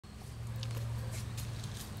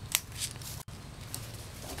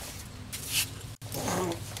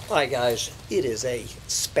Hi guys, it is a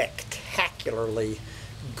spectacularly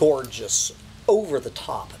gorgeous,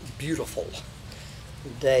 over-the-top, beautiful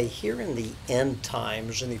day here in the end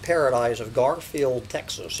times in the paradise of Garfield,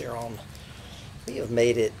 Texas. We have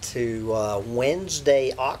made it to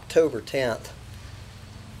Wednesday, October 10th,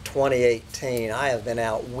 2018. I have been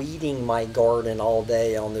out weeding my garden all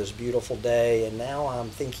day on this beautiful day, and now I'm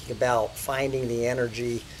thinking about finding the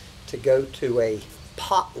energy to go to a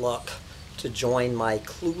potluck to join my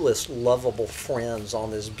clueless, lovable friends on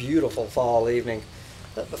this beautiful fall evening.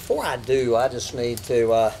 But before I do, I just need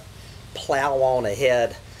to plow on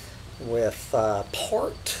ahead with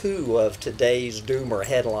part 2 of today's Doomer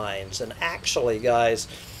Headlines. And actually, guys,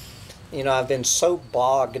 I've been so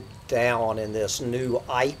bogged down in this new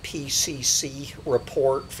IPCC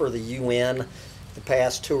report for the UN the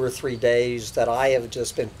past 2 or 3 days that I have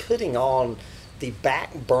just been putting on the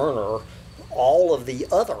back burner all of the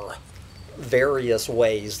other various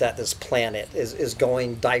ways that this planet is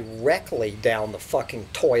going directly down the fucking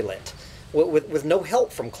toilet with no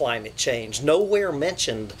help from climate change. Nowhere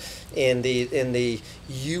mentioned in the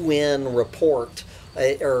UN report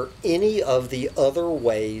or any of the other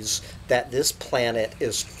ways that this planet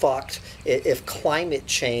is fucked if climate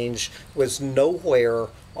change was nowhere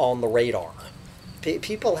on the radar.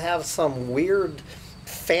 People have some weird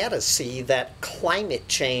fantasy that climate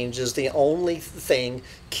change is the only thing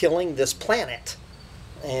killing this planet.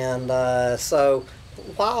 And so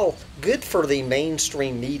while good for the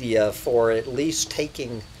mainstream media for at least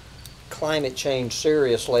taking climate change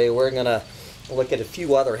seriously, we're going to look at a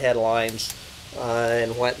few other headlines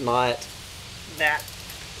and whatnot that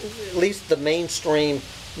at least the mainstream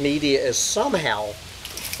media is somehow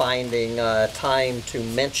finding time to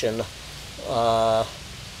mention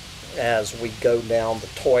as we go down the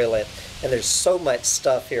toilet. And there's so much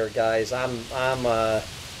stuff here, guys. I'm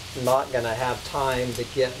not going to have time to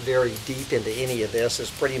get very deep into any of this. It's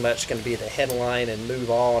pretty much going to be the headline and move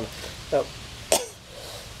on. But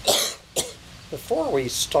before we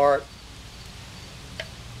start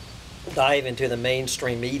dive into the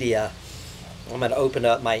mainstream media, I'm going to open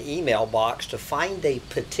up my email box to find a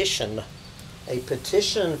petition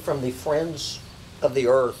from the Friends of the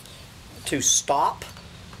Earth to stop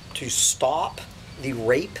the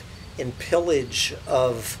rape and pillage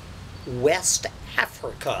of West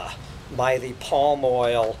Africa by the palm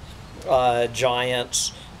oil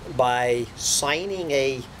giants by signing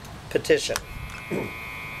a petition.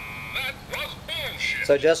 That was bullshit.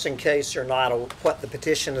 So just in case you're not what the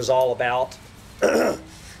petition is all about, the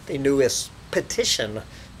newest petition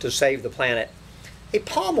to save the planet. A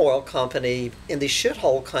palm oil company in the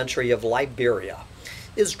shithole country of Liberia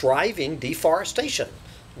is driving deforestation,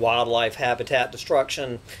 wildlife habitat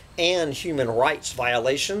destruction, and human rights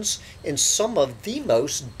violations in some of the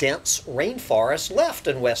most dense rainforests left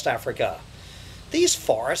in West Africa. These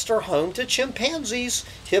forests are home to chimpanzees,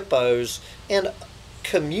 hippos, and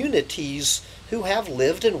communities who have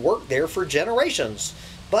lived and worked there for generations.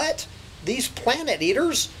 But these planet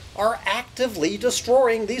eaters are actively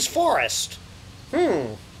destroying these forests.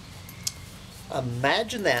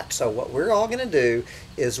 Imagine that. So what we're all going to do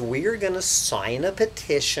is we're going to sign a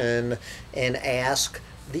petition and ask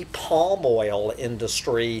the palm oil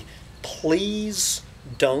industry, please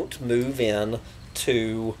don't move in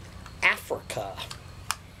to Africa.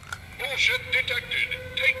 Bullshit detected.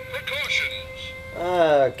 Take precautions.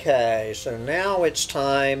 Okay, so now it's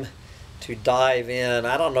time to dive in.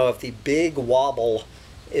 I don't know if the big wobble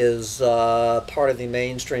is part of the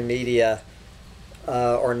mainstream media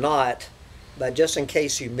or not, but just in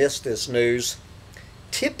case you missed this news,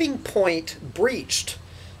 tipping point breached.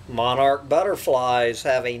 Monarch butterflies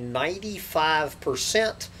have a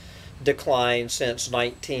 95% decline since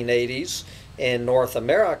 1980s in North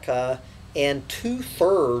America, and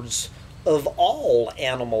 2/3 of all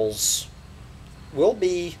animals will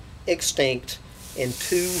be extinct in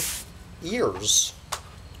 2 years.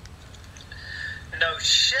 No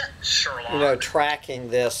shit, Sherlock. Tracking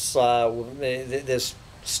this this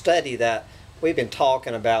study that we've been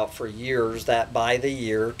talking about for years, that by the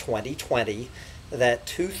year 2020, that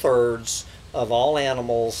 2/3 of all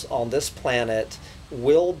animals on this planet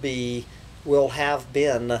will be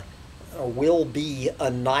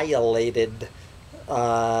annihilated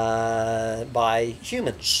by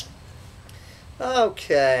humans.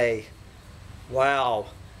 Okay, wow.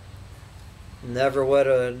 Never would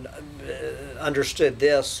have understood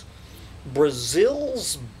this.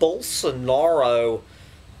 Brazil's Bolsonaro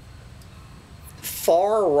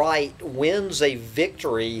far right wins a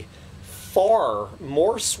victory far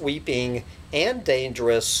more sweeping and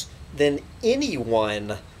dangerous than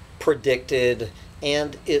anyone predicted,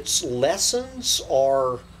 and its lessons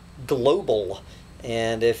are global.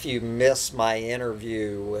 And if you miss my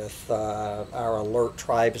interview with our Alert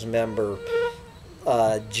Tribes member,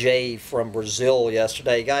 Jay from Brazil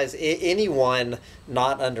yesterday, guys, anyone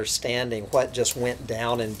not understanding what just went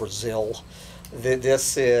down in Brazil,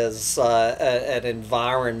 this is an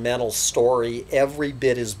environmental story every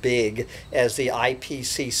bit as big as the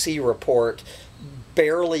IPCC report,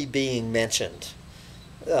 barely being mentioned.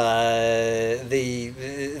 The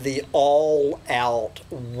all-out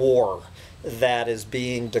war that is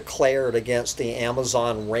being declared against the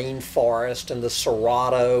Amazon rainforest and the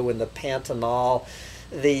Cerrado and the Pantanal,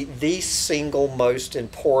 the single most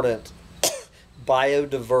important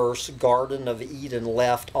biodiverse Garden of Eden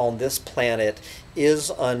left on this planet is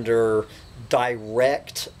under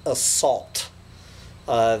direct assault.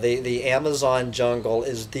 The Amazon jungle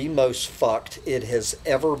is the most fucked it has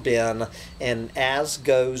ever been, and as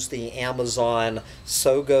goes the Amazon,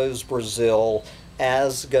 so goes Brazil.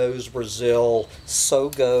 As goes Brazil, so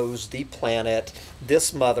goes the planet.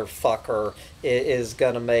 This motherfucker is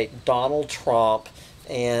going to make Donald Trump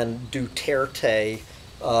and Duterte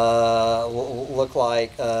look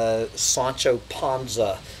like Sancho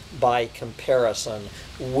Panza by comparison.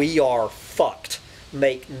 We are fucked.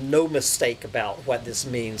 Make no mistake about what this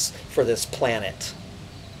means for this planet.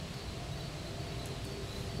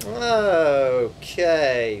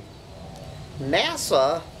 Okay.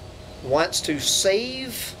 NASA wants to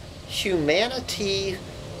save humanity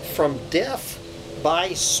from death by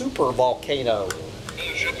supervolcano.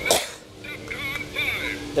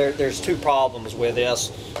 There's two problems with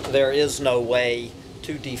this. There is no way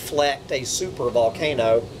to deflect a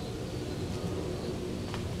supervolcano,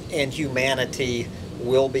 and humanity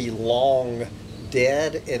will be long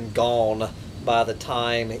dead and gone by the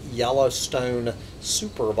time Yellowstone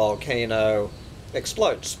supervolcano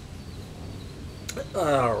explodes.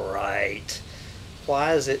 Alright,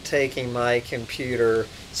 why is it taking my computer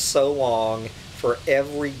so long for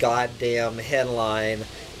every goddamn headline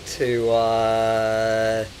to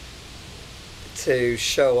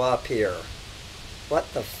show up here?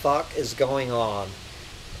 What the fuck is going on?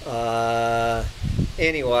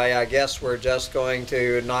 Anyway, I guess we're just going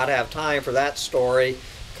to not have time for that story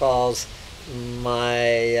because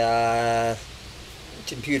my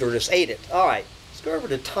computer just ate it. Alright, let's go over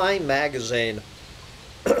to Time Magazine.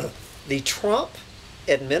 The Trump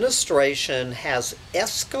administration has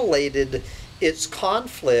escalated its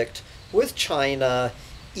conflict with China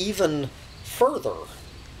even further.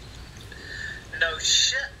 No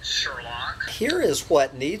shit, Sherlock. Here is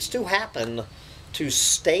what needs to happen to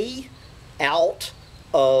stay out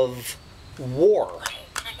of war. Oh,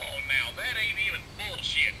 come on now, that ain't even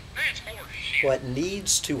bullshit. That's horseshit. What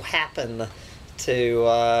needs to happen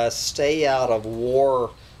to stay out of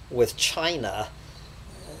war with China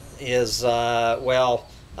is, well,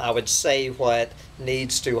 I would say what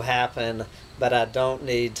needs to happen, but I don't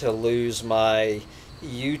need to lose my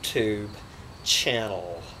YouTube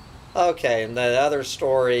channel. Okay, and the other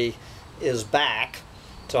story is back,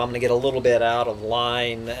 so I'm going to get a little bit out of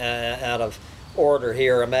line, out of order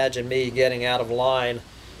here. Imagine me getting out of line.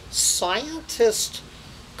 Scientists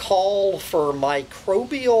call for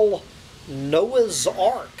microbial Noah's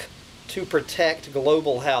Ark to protect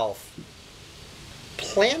global health.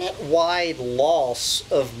 Planet-wide loss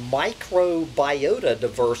of microbiota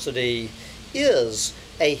diversity is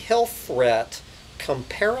a health threat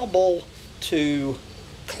comparable to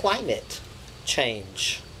climate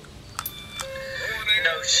change.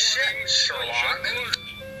 No shit, Sherlock.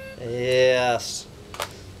 Yes.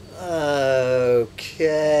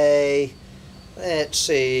 Okay. Let's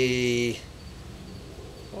see.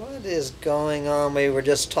 What is going on? We were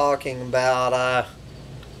just talking about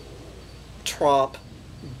Trump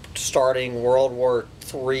starting World War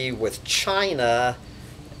III with China,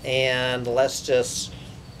 and let's just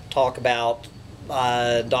talk about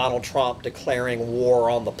Donald Trump declaring war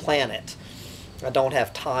on the planet. I don't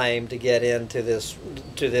have time to get into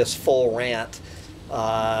this full rant.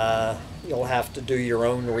 You'll have to do your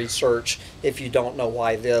own research if you don't know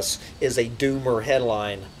why this is a Doomer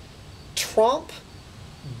headline. Trump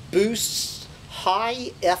boosts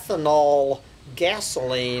high ethanol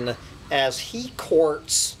gasoline as he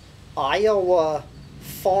courts Iowa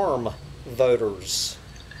farm voters.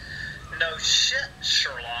 No shit,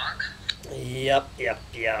 Sherlock. Yep.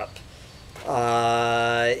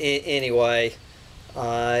 Anyway,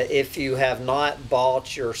 if you have not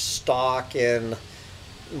bought your stock in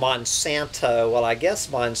Monsanto, well, I guess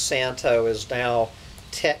Monsanto is now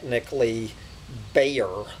technically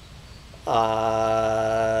Bayer.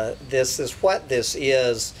 This is what this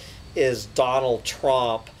is Donald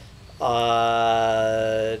Trump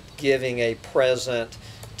giving a present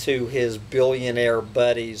to his billionaire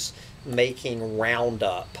buddies making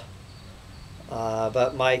Roundup.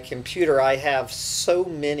 But my computer, I have so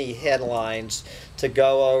many headlines to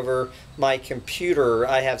go over. My computer,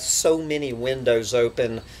 I have so many windows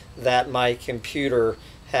open that my computer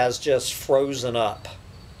has just frozen up.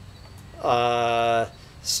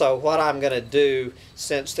 So what I'm going to do,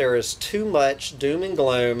 since there is too much doom and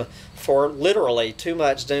gloom, literally too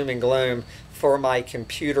much doom and gloom for my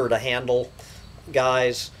computer to handle,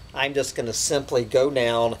 guys, I'm just going to simply go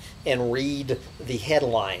down and read the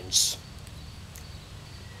headlines.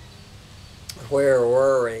 Where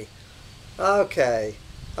were we? Okay.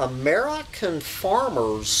 American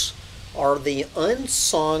farmers are the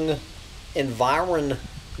unsung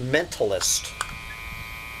environmentalists.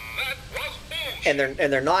 And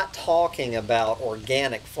they're not talking about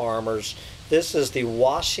organic farmers. This is the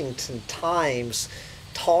Washington Times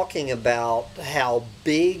talking about how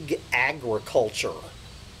big agriculture,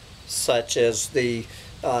 such as the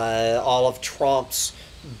all of Trump's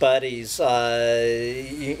buddies,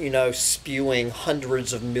 spewing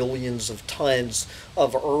hundreds of millions of tons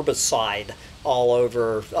of herbicide all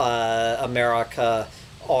over America,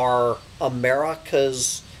 are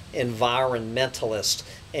America's environmentalists.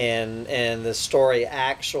 And the story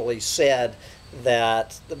actually said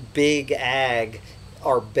that the big ag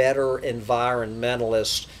are better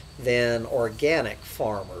environmentalists than organic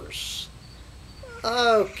farmers.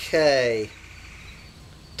 Okay.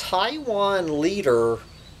 Taiwan leader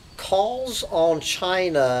calls on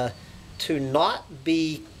China to not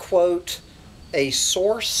be, quote, a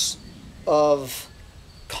source of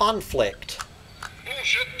conflict.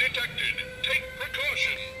 Bullshit detected. Take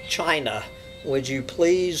precaution. China, would you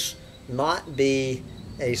please not be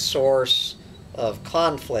a source of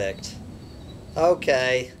conflict?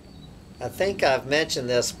 Okay, I think I've mentioned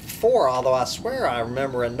this before, although I swear I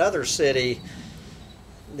remember another city,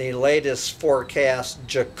 the latest forecast,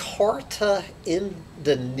 Jakarta,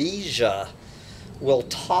 Indonesia, will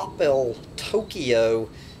topple Tokyo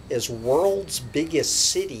as world's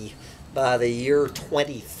biggest city by the year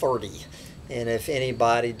 2030. And if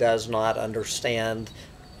anybody does not understand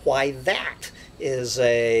why that is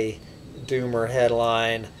a Doomer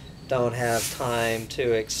headline, don't have time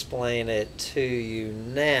to explain it to you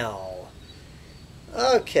now.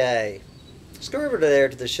 Okay, let's go over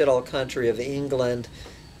to the shithole country of England.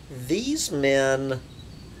 These men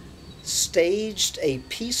staged a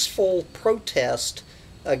peaceful protest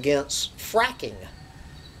against fracking.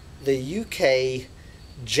 The UK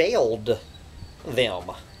jailed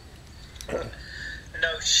them.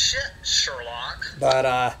 No shit, Sherlock.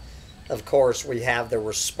 But, of course, we have the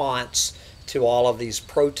response to all of these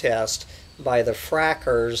protests by the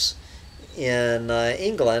frackers in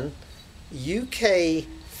England. UK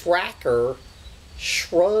fracker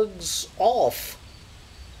shrugs off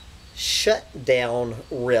shutdown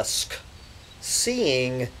risk,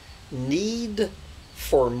 seeing need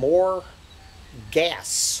for more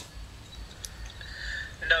gas.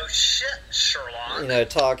 No shit, Sherlock. You know,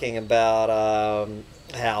 talking about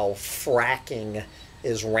how fracking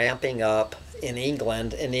is ramping up in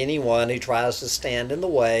England, and anyone who tries to stand in the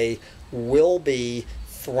way will be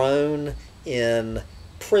thrown in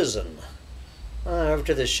prison. Over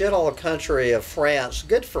to the shithole country of France.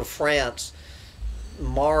 Good for France.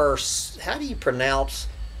 How do you pronounce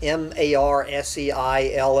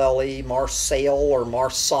Marseille? Marseille or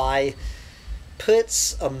Marseille?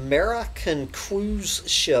 Puts American cruise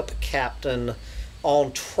ship captain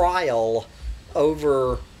on trial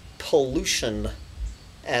over pollution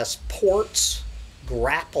as ports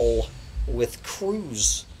grapple with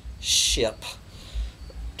cruise ship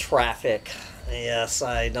traffic. Yes,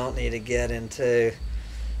 I don't need to get into.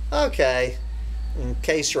 Okay, in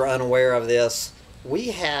case you're unaware of this,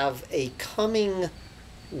 we have a coming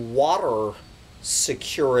water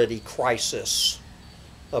security crisis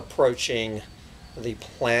approaching the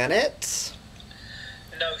planet.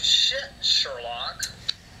 No shit, Sherlock.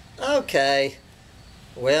 Okay,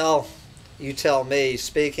 well, you tell me.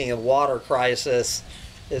 Speaking of water crisis,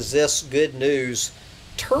 is this good news?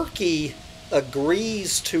 Turkey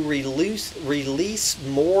agrees to release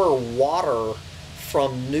more water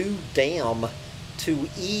from new dam to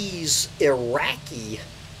ease Iraqi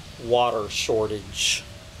water shortage.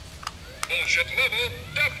 Bullshit level,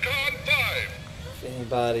 DEFCON 5.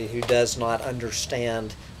 Anybody who does not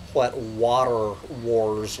understand what water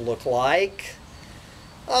wars look like.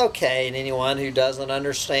 Okay, and anyone who doesn't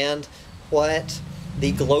understand what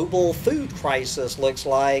the global food crisis looks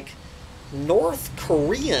like, North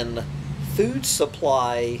Korean food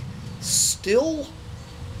supply still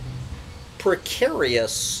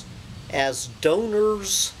precarious as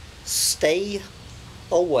donors stay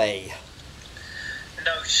away.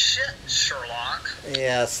 No shit, Sherlock.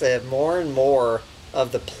 Yes, more and more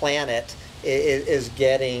of the planet is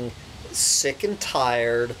getting sick and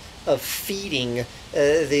tired of feeding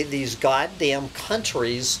these goddamn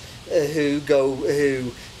countries who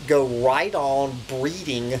go right on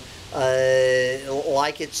breeding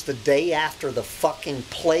like it's the day after the fucking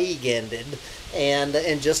plague ended,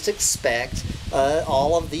 and just expect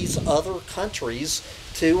all of these other countries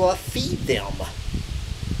to feed them.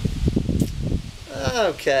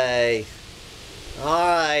 Okay.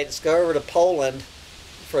 Alright, let's go over to Poland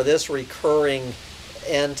for this recurring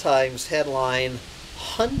end times headline.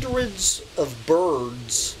 Hundreds of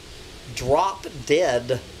birds drop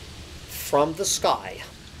dead from the sky.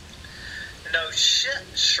 No shit,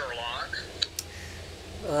 Sherlock.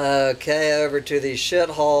 Okay, over to the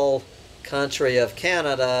shithole country of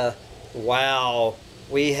Canada. Wow,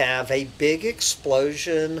 we have a big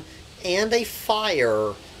explosion and a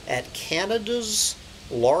fire at Canada's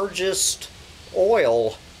largest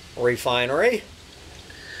oil refinery.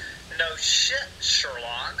 No shit,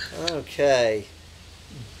 Sherlock. Okay.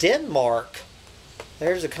 Denmark.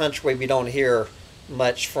 There's a country we don't hear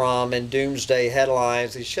much from in Doomsday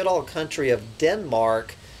headlines. The shithole country of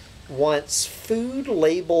Denmark wants food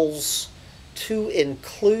labels to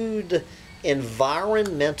include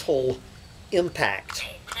environmental impact.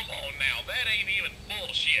 Oh, come on now. That ain't even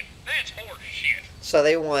bullshit. That's horse shit. So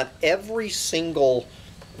they want every single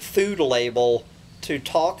food label to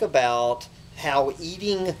talk about how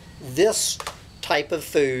eating this type of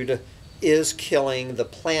food is killing the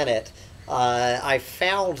planet. I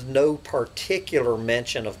found no particular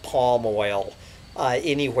mention of palm oil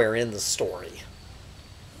anywhere in the story.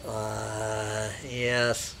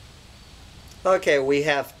 Yes. Okay, we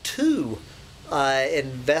have two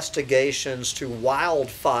investigations to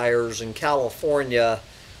wildfires in California.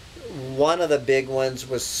 One of the big ones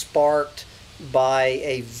was sparked by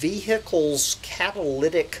a vehicle's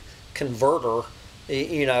catalytic converter.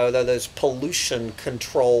 You know, those pollution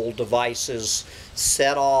control devices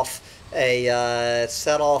set off a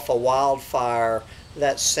wildfire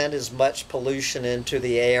that sent as much pollution into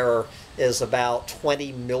the air as about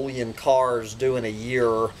 20 million cars do in a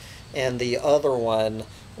year. And the other one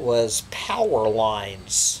was power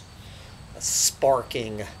lines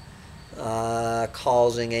sparking,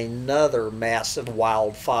 causing another massive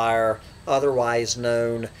wildfire, otherwise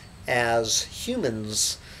known as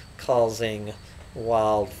humans causing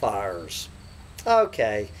wildfires.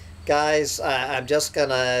 Okay, guys, I'm just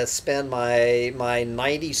gonna spend my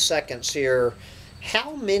 90 seconds here.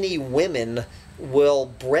 How many women will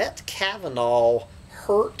Brett Kavanaugh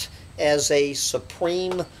hurt as a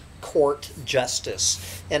Supreme Court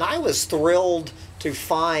justice? And I was thrilled to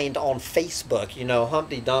find on Facebook, you know,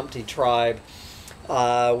 Humptydumptytribe,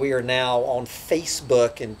 we are now on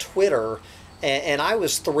Facebook and Twitter, and I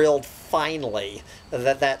was thrilled finally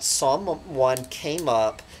that someone came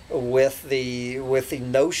up with the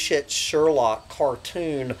no shit Sherlock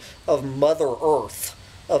cartoon of Mother Earth,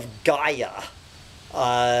 of Gaia,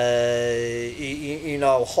 you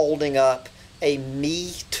know, holding up a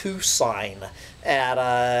Me Too sign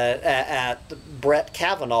at Brett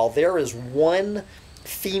Kavanaugh. There is one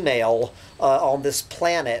female on this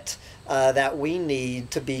planet that we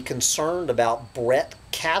need to be concerned about Brett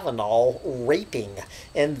Kavanaugh raping,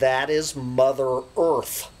 and that is Mother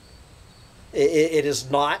Earth. It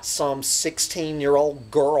is not some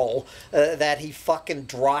 16-year-old girl that he fucking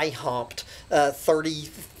dry humped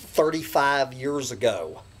 35 years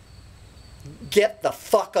ago. Get the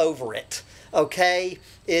fuck over it, okay?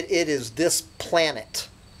 It is this planet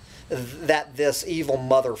that this evil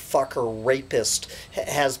motherfucker rapist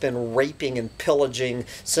has been raping and pillaging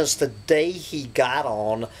since the day he got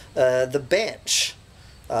on the bench.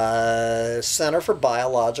 Center for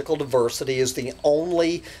Biological Diversity is the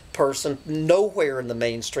only person, nowhere in the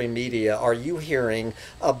mainstream media are you hearing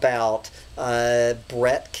about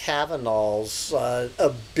Brett Kavanaugh's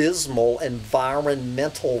abysmal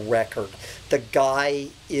environmental record. The guy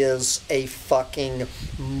is a fucking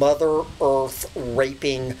Mother Earth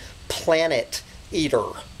raping planet eater.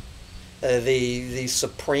 The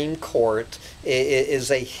Supreme Court is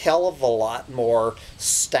a hell of a lot more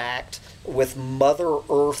stacked with Mother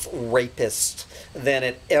Earth rapists than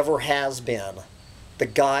it ever has been. The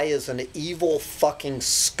guy is an evil fucking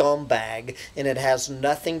scumbag, and it has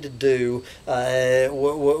nothing to do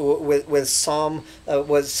with some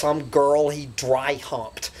girl he dry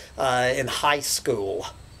humped in high school.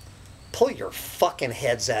 Pull your fucking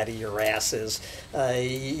heads out of your asses,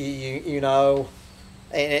 you know.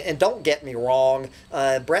 And don't get me wrong,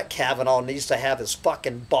 Brett Kavanaugh needs to have his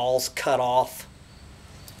fucking balls cut off.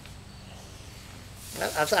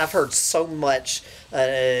 I've heard so much,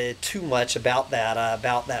 too much about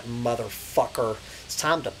that motherfucker. It's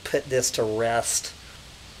time to put this to rest.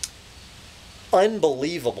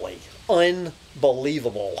 Unbelievable.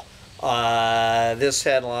 This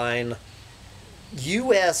headline: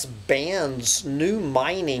 U.S. bans new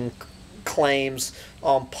mining claims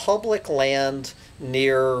on public land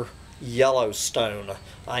near Yellowstone.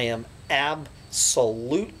 I am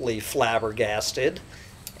absolutely flabbergasted.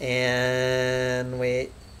 And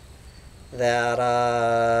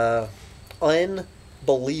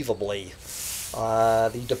unbelievably,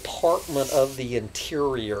 the Department of the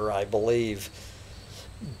Interior, I believe,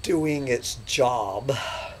 doing its job.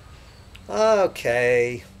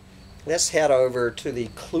 Okay, let's head over to the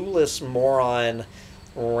Clueless Moron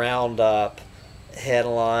Roundup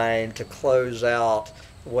headline to close out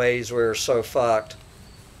ways we're so fucked.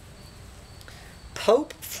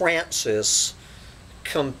 Pope Francis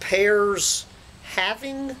compares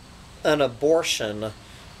having an abortion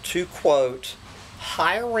to, quote,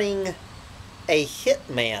 hiring a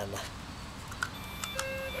hitman.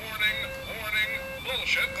 Warning,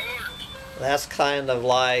 bullshit alert. That's kind of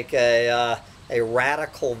like a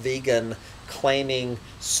radical vegan claiming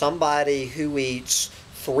somebody who eats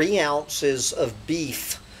 3 ounces of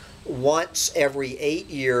beef once every 8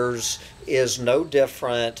 years is no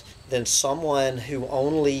different than someone who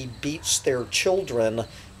only beats their children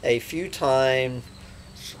a few times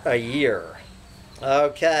a year.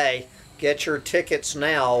 Okay, get your tickets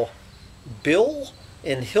now. Bill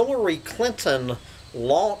and Hillary Clinton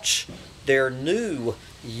launch their new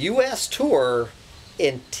U.S. tour,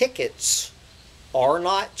 and tickets are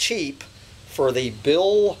not cheap for the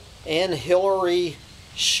Bill and Hillary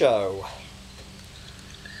show.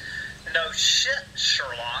 No shit,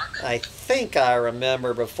 Sherlock. I think I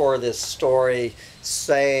remember before this story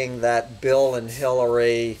saying that Bill and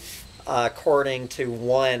Hillary, according to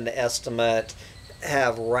one estimate,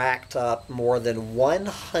 have racked up more than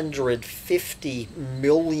 $150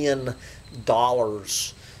 million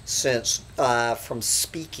since from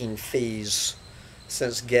speaking fees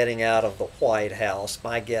since getting out of the White House.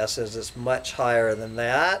 My guess is it's much higher than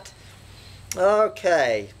that.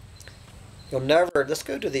 Okay. Let's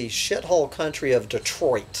go to the shithole country of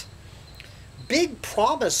Detroit. Big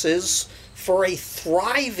promises for a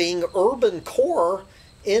thriving urban core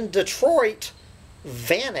in Detroit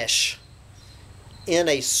vanish in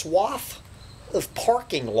a swath of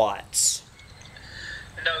parking lots.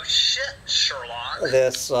 No shit, Sherlock.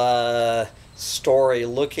 This story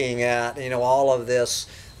looking at, all of this,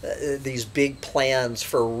 these big plans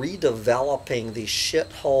for redeveloping the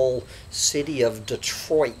shithole city of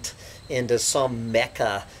Detroit into some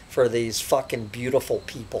mecca for these fucking beautiful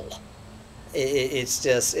people. It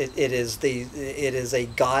is a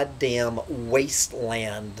goddamn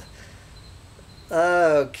wasteland.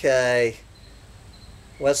 Okay,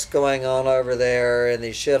 what's going on over there in the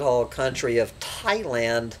shithole country of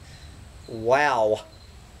Thailand? Wow,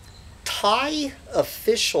 Thai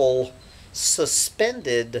official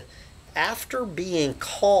suspended after being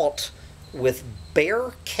caught with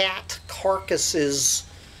bear cat carcasses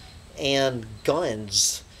and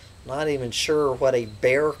guns. Not even sure what a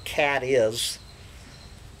bear cat is.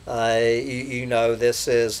 This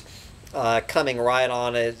is coming right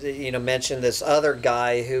on it. Mentioned this other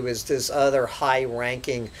guy who is this other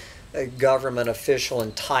high-ranking government official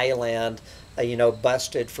in Thailand,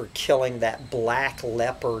 busted for killing that black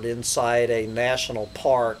leopard inside a national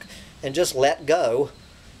park and just let go,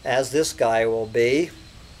 as this guy will be.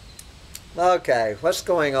 Okay, what's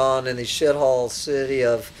going on in the shithole city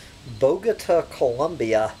of Bogota,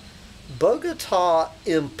 Colombia? Bogota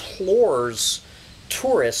implores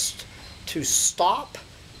tourists to stop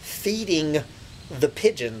feeding the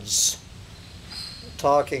pigeons.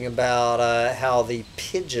 Talking about how the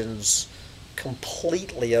pigeons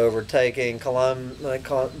completely overtaking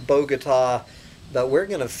Bogota. But we're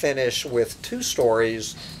going to finish with 2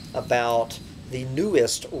 stories about the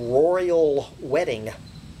newest royal wedding.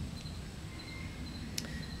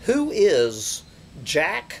 Who is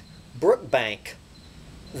Jack Brookbank,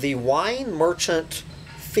 the wine merchant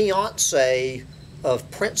fiance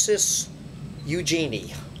of Princess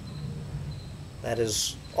Eugenie? That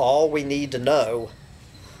is all we need to know.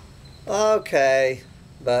 Okay,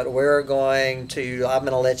 but I'm going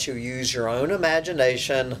to let you use your own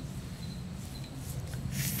imagination.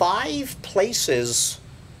 5 places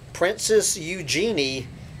Princess Eugenie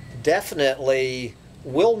definitely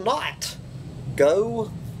will not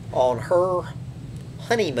go on her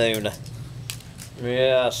honeymoon.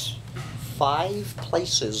 Yes, 5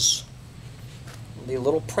 places the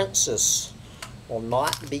little princess will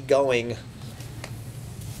not be going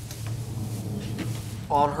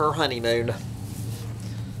on her honeymoon.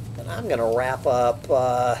 But I'm going to wrap up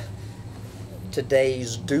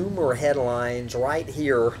today's Doomer headlines right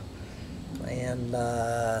here and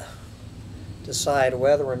decide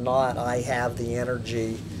whether or not I have the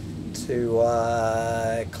energy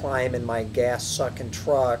to climb in my gas-sucking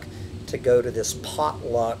truck to go to this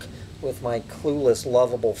potluck with my clueless,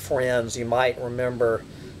 lovable friends. You might remember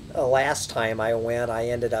last time I went, I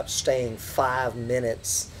ended up staying 5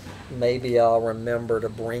 minutes. Maybe I'll remember to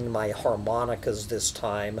bring my harmonicas this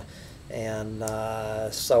time, and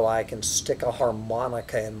so I can stick a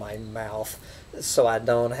harmonica in my mouth so I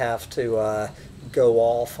don't have to go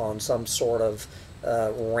off on some sort of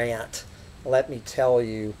rant. Let me tell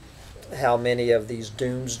you how many of these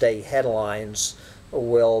Doomsday headlines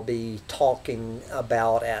will be talking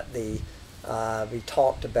about at the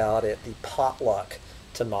potluck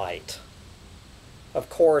tonight. Of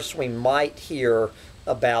course, we might hear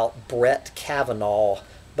about Brett Kavanaugh,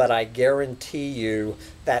 but I guarantee you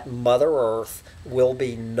that Mother Earth will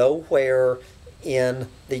be nowhere in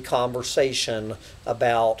the conversation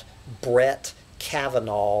about Brett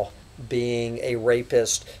Kavanaugh being a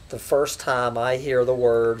rapist. The first time I hear the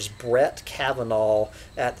words Brett Kavanaugh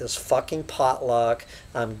at this fucking potluck,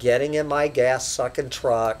 I'm getting in my gas-sucking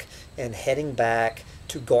truck and heading back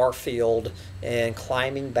to Garfield and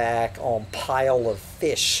climbing back on pile of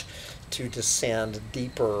fish to descend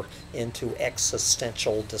deeper into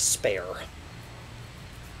existential despair.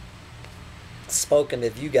 Spoken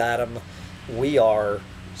if you got 'em, we are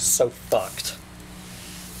so fucked.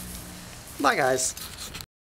 Bye, guys.